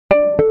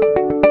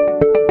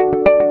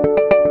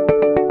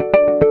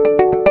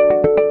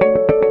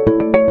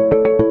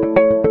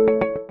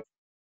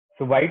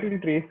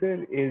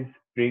VitalTracer is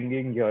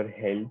bringing your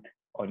health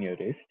on your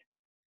wrist.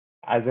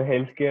 As a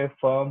healthcare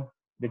firm,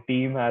 the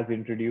team has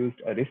introduced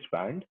a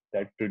wristband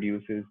that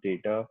produces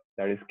data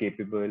that is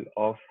capable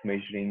of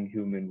measuring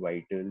human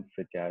vitals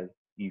such as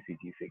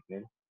ECG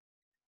signal.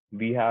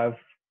 We have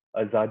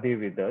Azadeh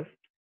with us,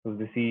 who's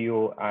the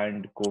CEO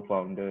and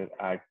co-founder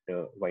at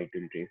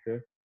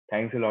VitalTracer.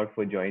 Thanks a lot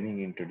for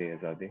joining in today,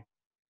 Azadeh.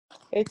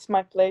 It's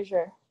my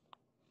pleasure.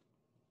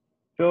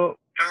 So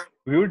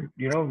we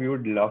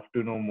would love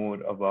to know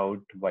more about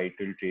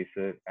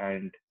VitalTracer,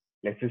 and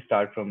let's just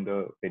start from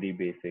the very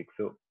basic.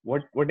 So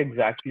what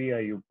exactly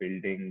are you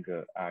building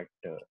at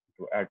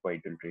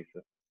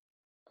VitalTracer?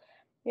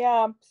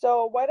 Yeah,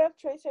 so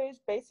VitalTracer is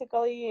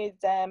basically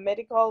it's a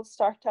medical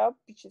startup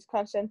which is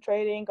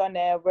concentrating on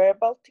a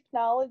wearable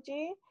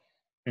technology,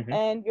 Mm-hmm.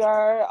 and we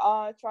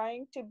are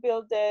trying to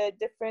build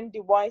different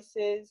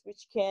devices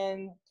which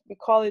we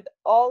call it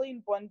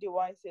all-in-one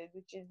devices,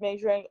 which is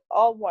measuring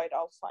all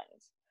vital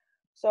signs.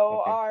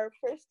 So Okay. our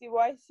first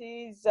device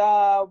is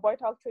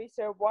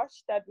VitalTracer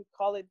watch that we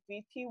call it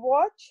VT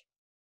watch.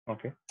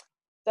 Okay.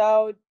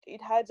 So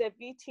it has a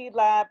VT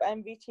Lab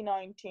and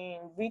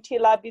VT19. VT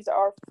Lab is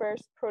our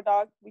first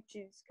product, which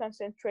is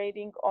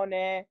concentrating on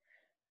a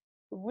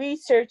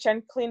research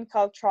and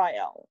clinical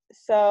trial.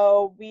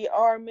 So we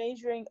are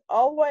measuring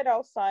all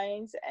vital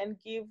signs and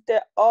give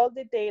all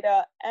the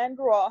data and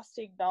raw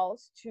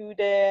signals to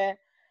the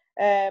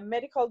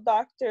medical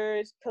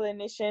doctors,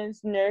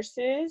 clinicians,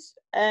 nurses,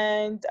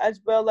 and as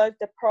well as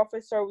the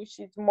professor, which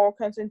is more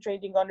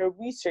concentrating on the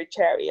research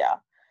area.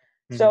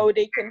 Mm-hmm. So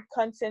they can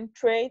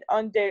concentrate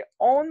on their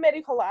own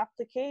medical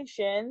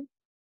application,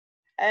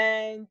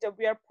 and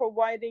we are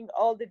providing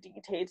all the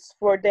details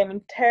for them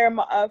in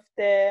terms of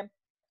the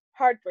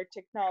hardware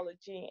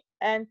technology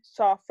and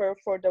software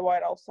for the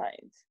vital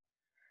signs.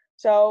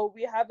 So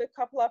we have a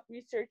couple of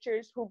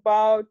researchers who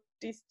bought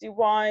this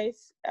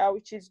device,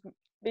 which is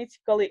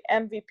basically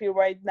MVP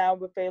right now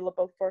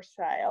available for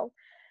sale,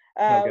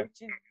 Okay.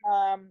 which is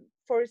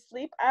for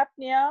sleep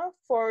apnea,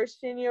 for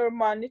senior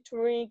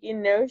monitoring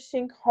in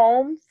nursing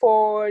home,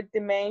 for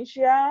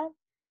dementia,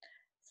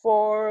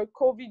 for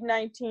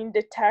COVID-19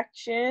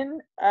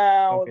 detection,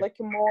 Okay. like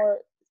more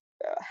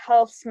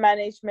health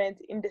management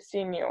in the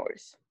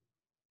seniors.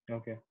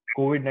 Okay.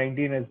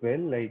 COVID-19 as well.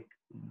 Like,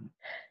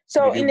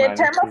 So did you in the manage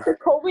time of to? the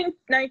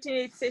COVID-19,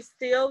 it's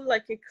still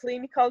like a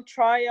clinical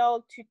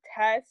trial to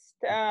test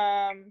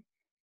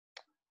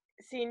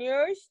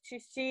seniors to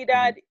see Mm-hmm.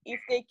 that if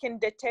they can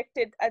detect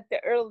it at the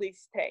early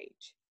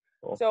stage.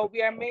 So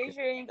we are Okay.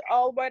 measuring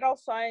all vital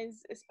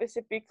signs,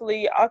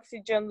 specifically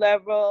oxygen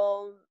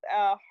level,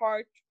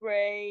 heart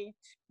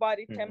rate,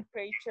 body Mm-hmm.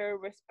 temperature,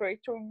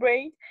 respiratory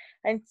rate,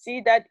 and see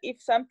that if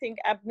something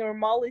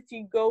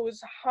abnormality goes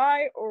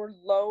high or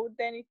low,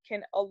 then it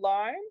can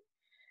alarm.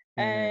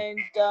 Mm-hmm. And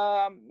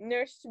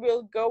nurse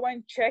will go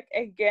and check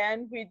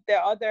again with the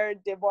other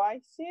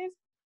devices,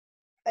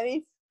 and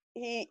if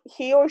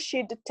he or she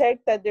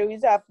detect that there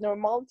is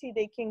abnormality,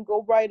 they can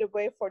go right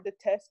away for the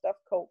test of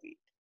COVID.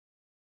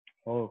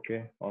 Oh,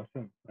 okay.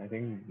 Awesome. I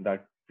think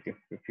that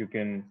if you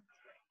can,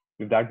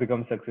 if that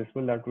becomes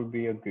successful, that would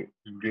be a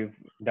give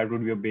that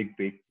would be a big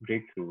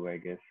breakthrough, I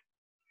guess.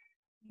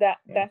 Yeah.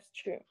 That's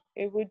true.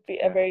 It would be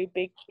a Yeah. very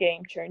big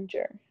game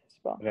changer as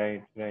well.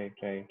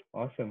 Right.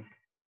 Awesome.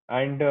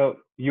 And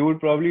you would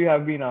probably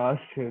have been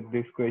asked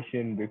this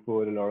question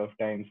before a lot of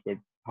times, but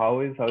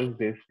how is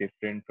this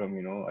different from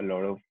a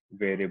lot of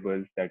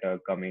variables that are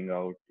coming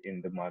out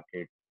in the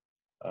market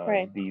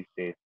Right. these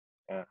days?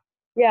 Yeah.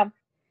 Yeah.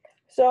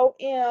 So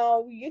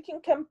you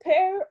can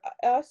compare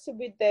us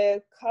with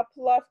a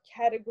couple of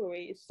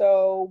categories.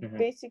 So Mm-hmm.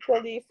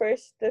 basically,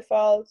 first of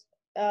all,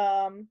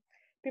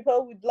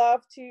 people would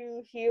love to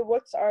hear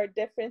what's our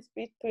difference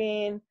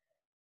between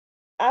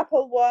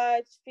Apple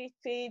Watch,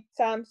 Fitbit,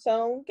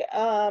 Samsung.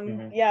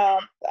 Mm-hmm.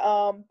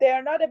 They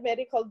are not a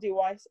medical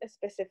device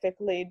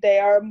specifically. They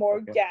are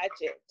more Okay.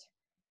 gadget.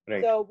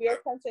 Right. So we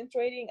are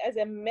concentrating as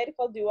a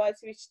medical device,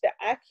 which the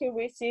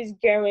accuracy is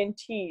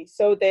guaranteed.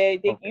 So Okay.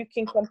 you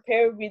can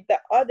compare with the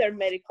other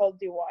medical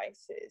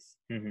devices.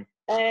 Mm-hmm.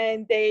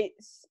 And they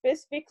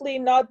specifically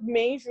not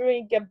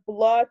measuring a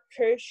blood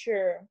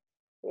pressure,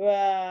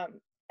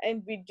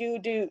 and we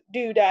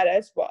do that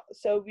as well.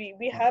 So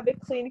we have a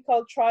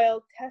clinical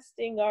trial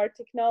testing our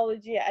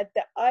technology at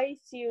the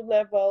ICU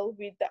level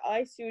with the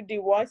ICU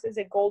device as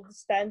a gold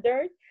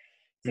standard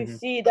to Mm-hmm.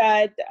 see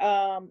that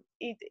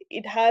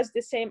it has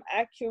the same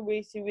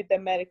accuracy with the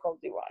medical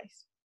device.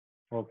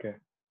 Okay.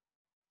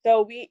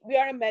 So we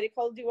are a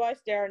medical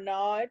device. They are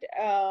not.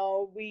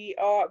 We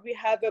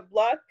have a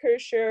blood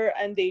pressure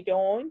and they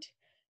don't.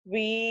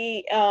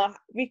 We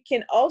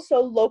can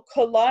also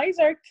localize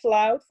our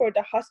cloud for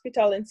the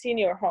hospital and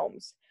senior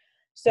homes.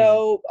 Mm-hmm.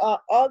 So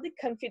all the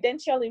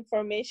confidential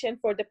information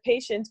for the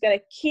patient's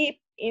gonna keep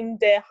in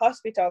the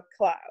hospital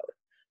cloud.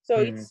 So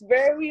Mm-hmm. it's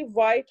very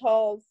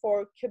vital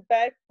for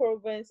Quebec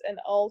province and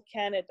all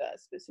Canada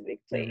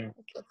specifically, Mm-hmm.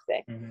 I can say.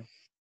 Mm-hmm.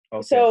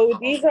 Okay. So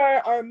these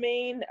are our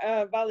main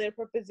value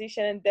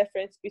proposition and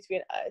difference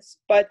between us.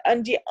 But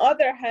on the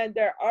other hand,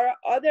 there are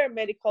other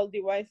medical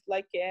devices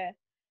like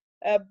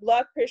a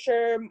blood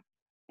pressure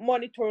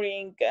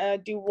monitoring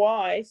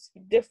device,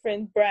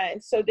 different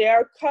brands. So they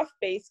are cuff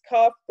based.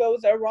 Cuff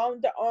goes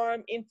around the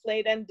arm,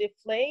 inflate and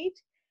deflate.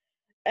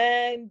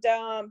 And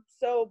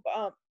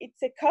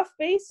it's a cuff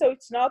base, so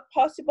it's not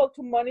possible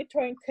to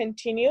monitoring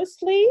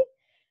continuously,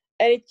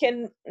 and it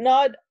can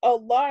not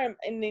alarm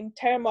in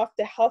term of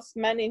the health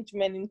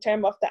management, in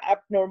term of the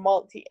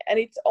abnormality, and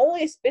it's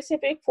only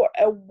specific for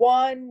a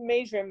one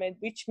measurement,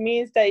 which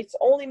means that it's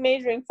only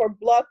measuring for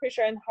blood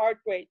pressure and heart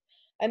rate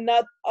and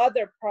not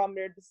other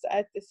parameters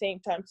at the same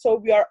time. So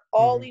we are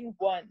all Hmm. in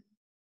one.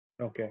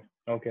 Okay.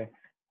 Okay.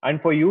 And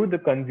for you, the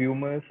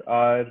consumers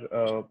are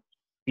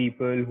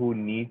people who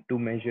need to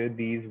measure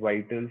these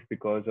vitals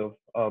because of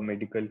a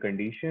medical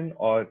condition,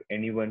 or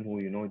anyone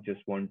who,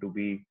 just want to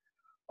be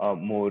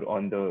more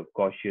on the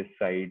cautious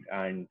side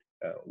and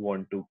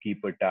want to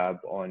keep a tab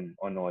on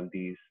all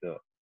these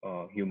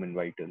human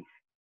vitals.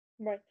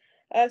 Right.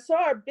 So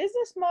our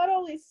business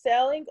model is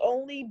selling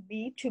only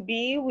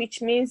B2B,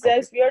 which means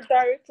Okay. that we are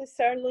directly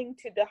selling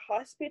to the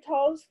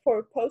hospitals for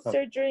Okay.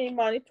 post-surgery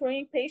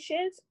monitoring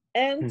patients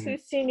and Hmm. to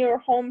senior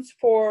homes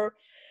for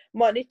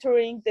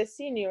monitoring the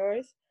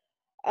seniors.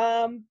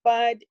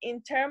 But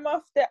in terms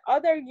of the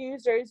other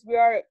users, we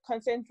are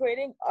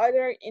concentrating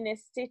other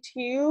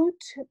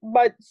institute,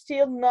 but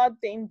still not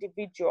the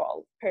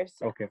individual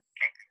person. Okay.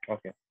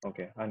 Okay.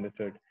 Okay.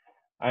 Understood.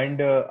 And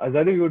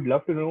Azadeh, we would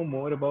love to know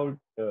more about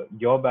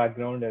your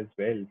background as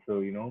well.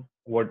 So,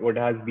 what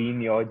has been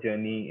your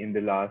journey in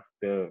the last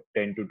 10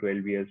 to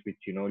 12 years, which,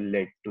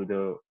 led to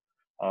the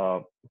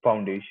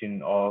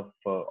foundation of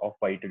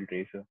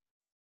VitalTracer.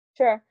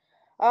 Sure.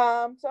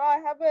 So I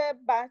have a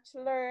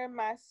bachelor,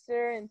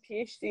 master, and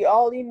PhD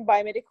all in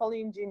biomedical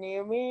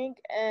engineering.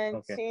 And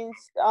Okay.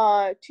 since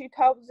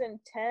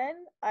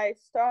 2010, I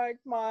started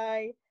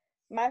my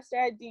master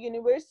at the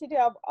University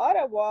of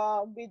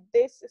Ottawa with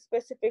this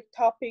specific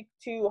topic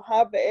to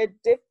have a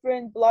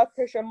different blood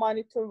pressure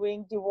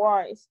monitoring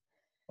device.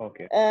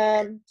 Okay.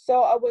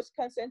 So I was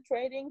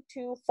concentrating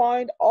to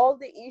find all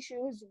the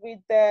issues with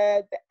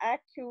the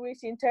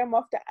accuracy, in terms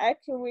of the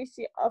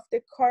accuracy of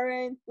the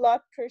current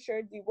blood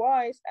pressure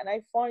device, and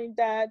I find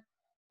that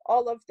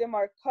all of them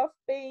are cuff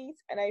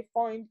based, and I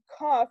find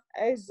cuff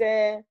as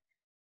a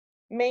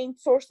main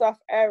source of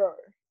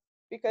error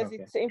because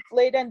Okay. it's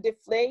inflate and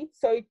deflate.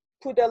 So it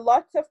put a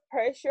lot of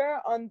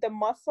pressure on the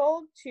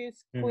muscle to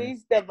Hmm.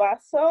 squeeze the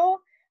vessel,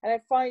 and I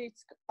find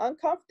it's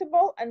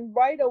uncomfortable. And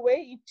right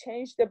away, it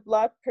changed the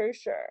blood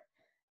pressure.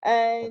 Okay.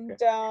 And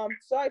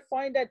so I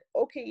find that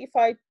okay, if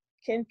I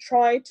can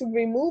try to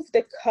remove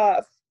the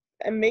cuff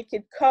and make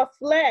it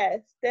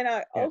cuffless, then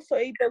I Yeah. also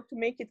able to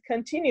make it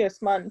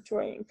continuous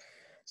monitoring.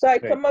 So I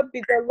Right. come up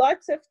with a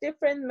lots of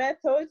different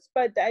methods,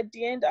 but at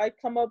the end I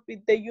come up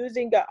with the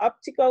using an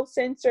optical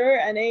sensor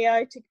and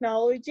AI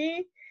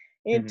technology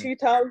in Hmm.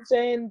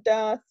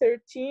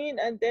 2013,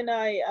 and then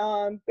I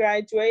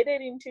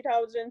graduated in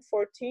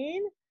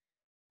 2014,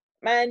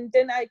 and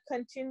then I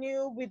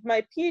continue with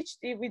my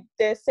PhD with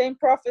the same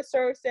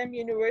professor, same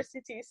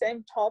university,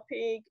 same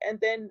topic, and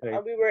then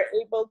Right. we were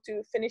able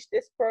to finish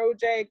this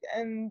project,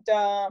 and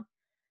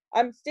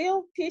I'm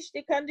still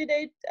PhD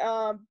candidate.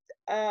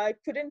 I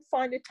couldn't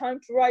find the time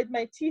to write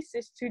my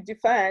thesis to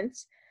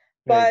defense,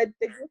 Right. but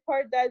the good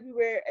part that we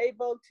were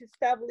able to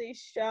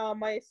establish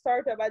my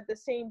startup at the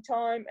same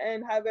time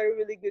and have a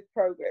really good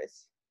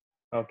progress.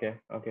 Okay.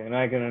 Okay. And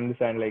I can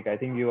understand. Like, I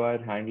think you are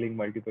handling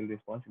multiple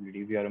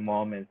responsibilities. You are a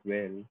mom as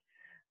well,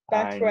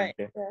 That's and right.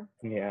 Yeah.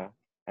 yeah,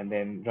 and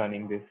then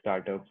running this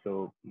startup.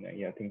 So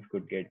yeah, things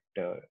could get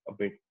a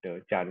bit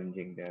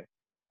challenging there.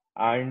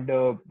 And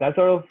that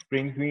sort of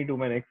brings me to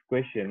my next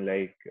question.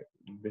 Like,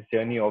 this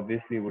journey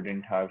obviously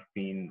wouldn't have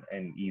been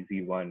an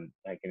easy one,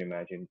 I can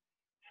imagine.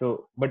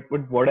 So, but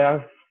what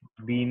have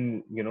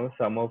been,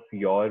 some of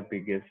your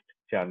biggest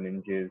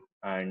challenges?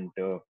 And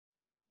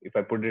if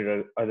I put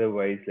it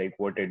otherwise, like,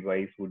 what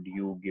advice would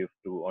you give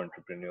to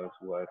entrepreneurs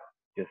who are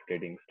just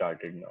getting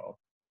started now?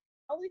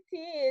 Reality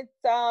is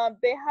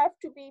they have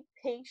to be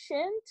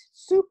patient,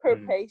 super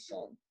Hmm.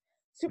 patient,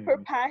 super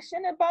Hmm.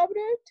 passionate about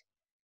it,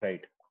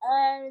 Right.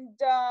 and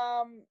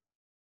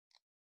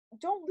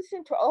don't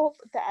listen to all of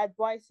the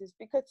advices,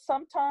 because Hmm.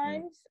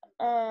 sometimes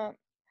the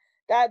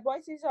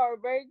advices are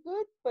very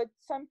good, but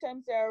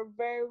sometimes they are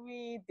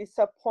very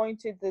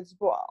disappointed as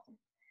well.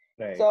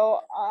 Right.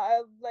 So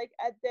like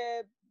at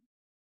the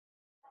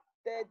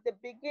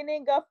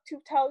beginning of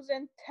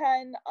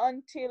 2010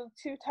 until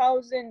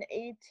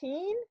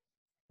 2018,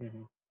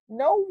 Hmm.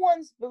 no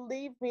one's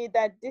believed me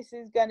that this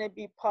is gonna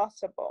be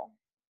possible.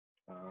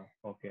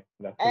 Okay,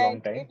 that's a long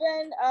And time.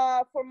 even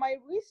for my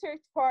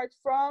research part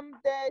from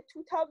the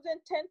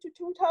 2010 to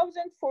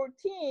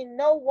 2014,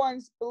 no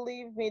one's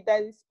believed me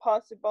that it's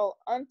possible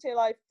until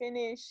I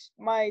finished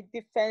my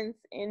defense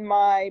in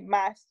my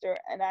master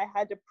and I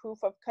had a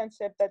proof of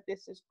concept that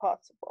this is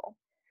possible.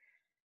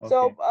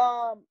 So Okay.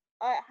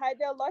 I had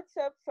a lots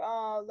of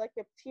like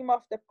a team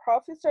of the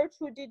professors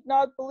who did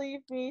not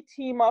believe me,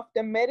 team of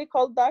the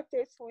medical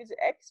doctors who is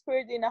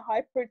expert in a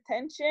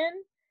hypertension,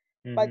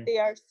 but Mm-hmm. they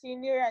are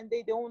senior and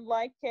they don't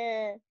like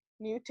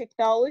new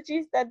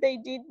technologies, that they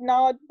did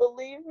not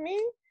believe me.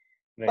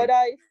 But Right.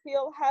 I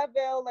still have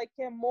a like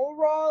a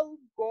moral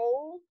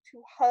goal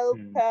to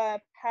help Mm.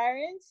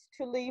 parents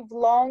to live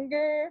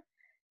longer,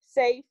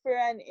 safer,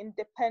 and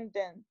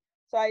independent.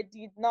 So I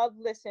did not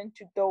listen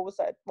to those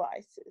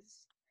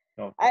advices.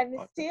 Okay. And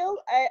Awesome. still,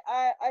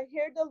 I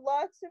heard a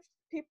lots of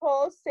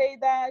people say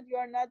that you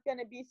are not going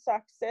to be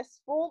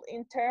successful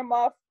in terms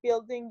of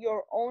building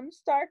your own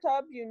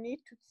startup. You need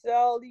to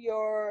sell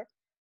your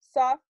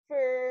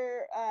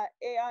software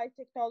AI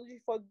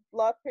technology for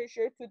blood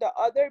pressure to the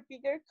other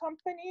bigger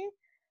company.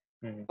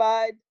 Mm-hmm.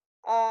 But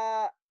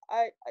uh,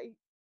 I, I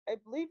I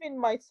believe in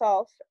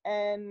myself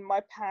and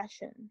my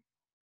passion.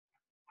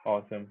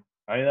 Awesome.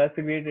 I mean, that's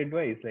a great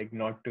advice. Like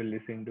not to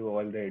listen to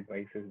all the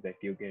advices that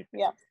you get.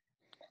 Yeah.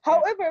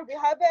 Yeah. However, we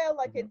have a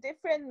like a Mm-hmm.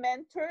 different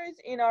mentors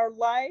in our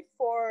life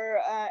for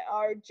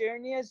our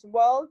journey as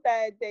well,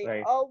 that they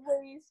Right.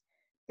 always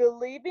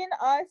believe in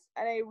us,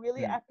 and I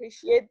really Mm.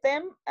 appreciate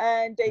them.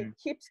 And they Mm.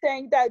 keep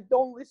saying that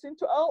don't listen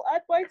to all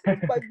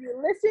advices, but we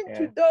listen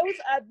to Yeah. those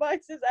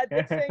advices at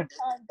the same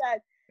time, that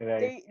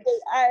Right.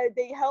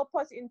 they help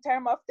us in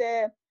terms of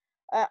the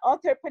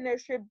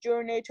entrepreneurship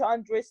journey, to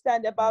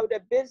understand Mm. about the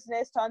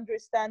business, to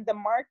understand the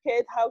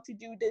market, how to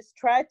do the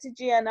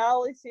strategy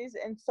analysis,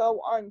 and so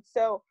on.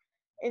 So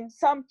in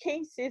some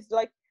cases,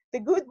 like the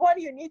good one,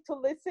 you need to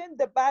listen,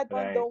 the bad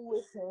one, Right. don't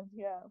listen.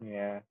 Yeah.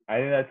 Yeah. I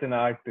think that's an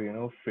art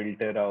to,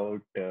 filter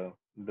out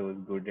those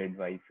good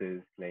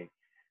advices. Like,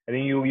 I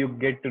think you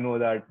get to know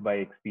that by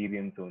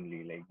experience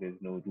only. Like,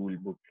 there's no rule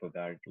book for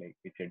that. Like,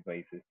 which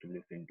advices to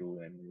listen to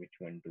and which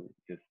one to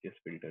just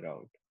filter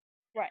out.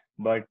 Right.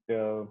 But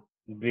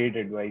great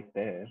advice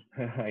there,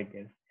 I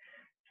guess.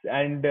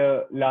 And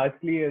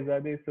lastly,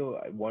 Azadeh, so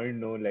I want to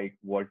know like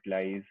what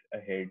lies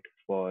ahead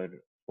for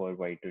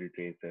Vital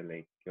Tracer.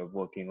 Like you're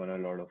working on a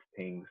lot of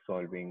things,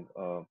 solving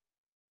a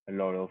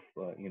lot of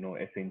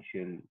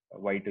essential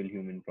vital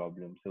human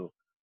problems. So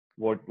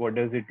what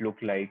does it look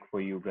like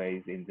for you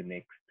guys in the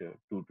next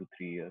 2 to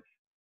 3 years?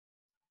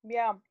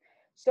 Yeah.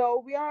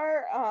 So we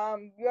are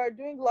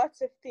doing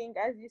lots of things,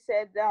 as you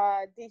said,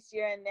 this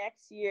year and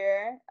next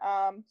year.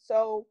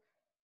 So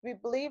we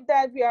believe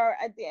that we are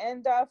at the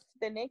end of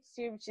the next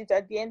year, which is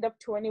at the end of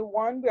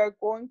 21. We are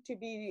going to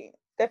be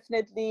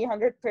definitely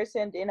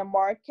 100% in a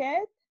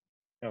market.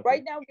 Okay,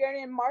 Right now, we are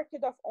in a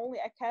market of only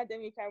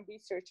academic and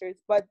researchers,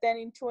 but then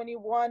in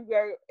 21, we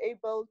are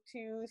able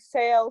to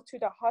sell to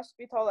the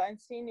hospital and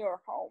senior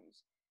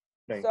homes.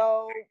 right.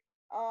 So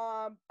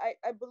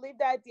I believe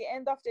that at the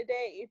end of the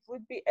day, it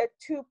would be a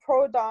two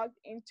product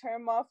in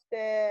term of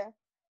the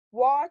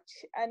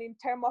watch and in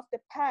term of the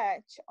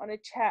patch on a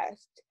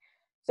chest.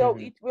 So Mm-hmm.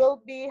 it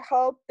will be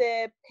help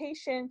the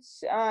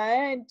patients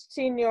and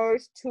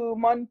seniors to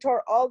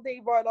monitor all the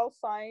vital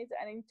signs,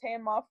 and in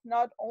term of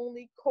not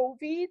only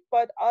COVID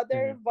but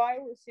Mm-hmm. other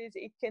viruses,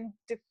 it can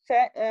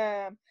detect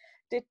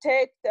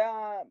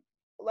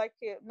like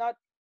not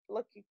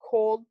like a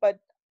cold, but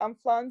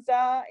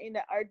influenza in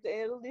the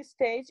early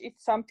stage if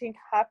something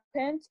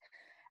happens.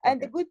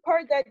 And the Okay. good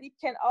part that it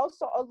can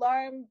also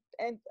alarm,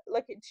 and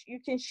like you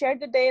can share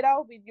the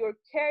data with your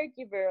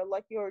caregiver,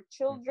 like your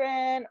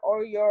children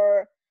or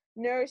your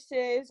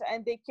nurses,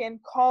 and they can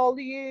call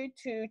you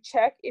to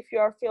check if you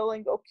are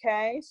feeling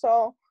okay.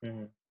 So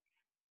Mm-hmm.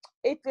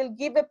 it will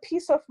give a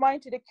peace of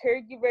mind to the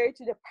caregiver,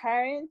 to the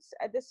parents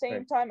at the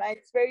same Right. time, and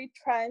it's very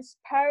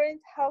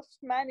transparent health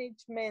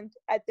management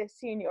at the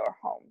senior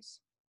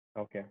homes.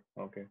 Okay.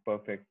 Okay.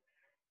 Perfect.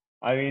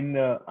 I mean,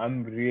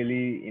 I'm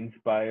really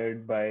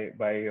inspired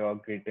by your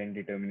grit and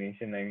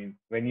determination. I mean,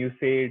 when you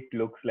say it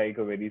looks like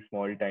a very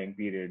small time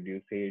period, you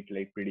say it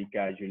like pretty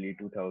casually,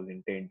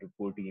 2010 to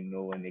 14,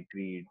 no one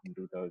agreed in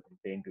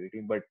 2010 to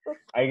 18. But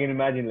I can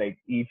imagine like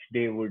each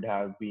day would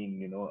have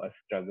been, a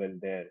struggle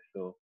there.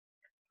 So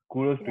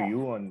kudos to Yeah,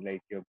 you on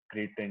like your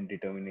grit and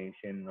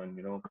determination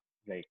on,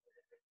 like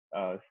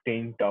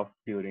staying tough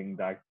during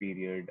that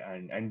period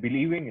and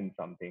believing in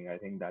something. I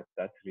think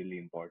that's really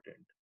important.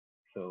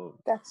 So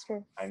that's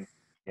true. and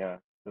yeah,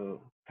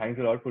 so thanks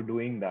a lot for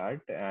doing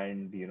that.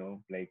 And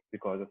like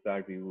because of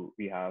that,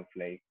 we have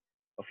like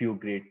a few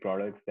great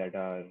products that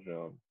are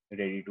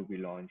ready to be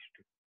launched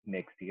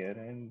next year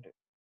and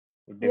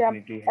would Yeah,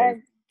 definitely help.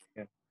 and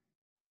Yeah.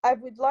 I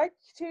would like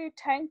to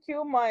thank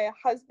you, my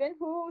husband,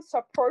 who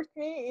support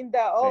me in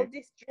the all Right.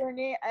 this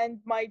journey, and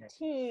my Yeah.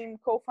 team,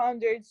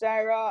 co-founders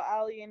Zara,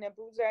 Ali, and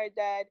Abuzar,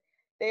 that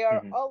they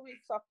are Mm-hmm.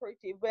 always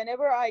supportive.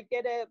 Whenever I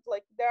get a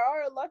like, there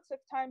are lots of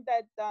times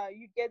that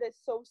you get a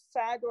so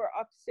sad or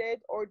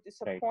upset or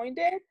Right.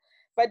 disappointed,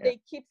 but Yeah. they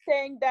keep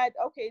saying that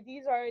okay,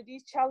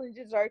 these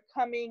challenges are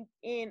coming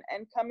in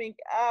and coming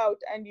out,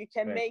 and you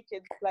can Right. make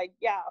it. Like,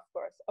 yeah, of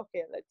course.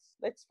 Okay,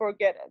 let's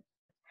forget it.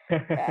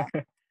 Yeah.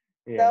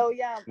 Yeah. So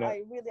yeah, No.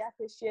 I really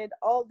appreciate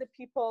all the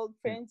people,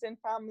 Mm, friends and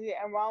family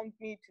around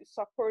me to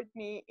support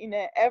me in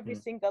every mm,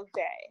 single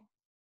day.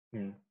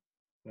 mm.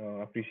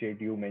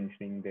 appreciate you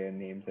mentioning their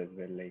names as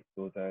well. Like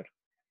those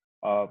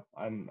are,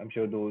 I'm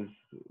sure those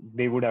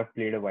they would have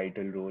played a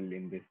vital role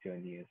in this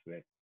journey as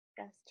well.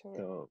 That's true.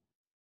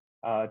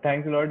 So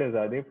thanks a lot,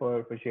 Azadeh,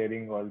 for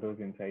sharing all those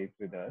insights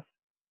with us.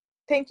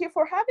 Thank you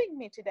for having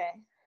me today.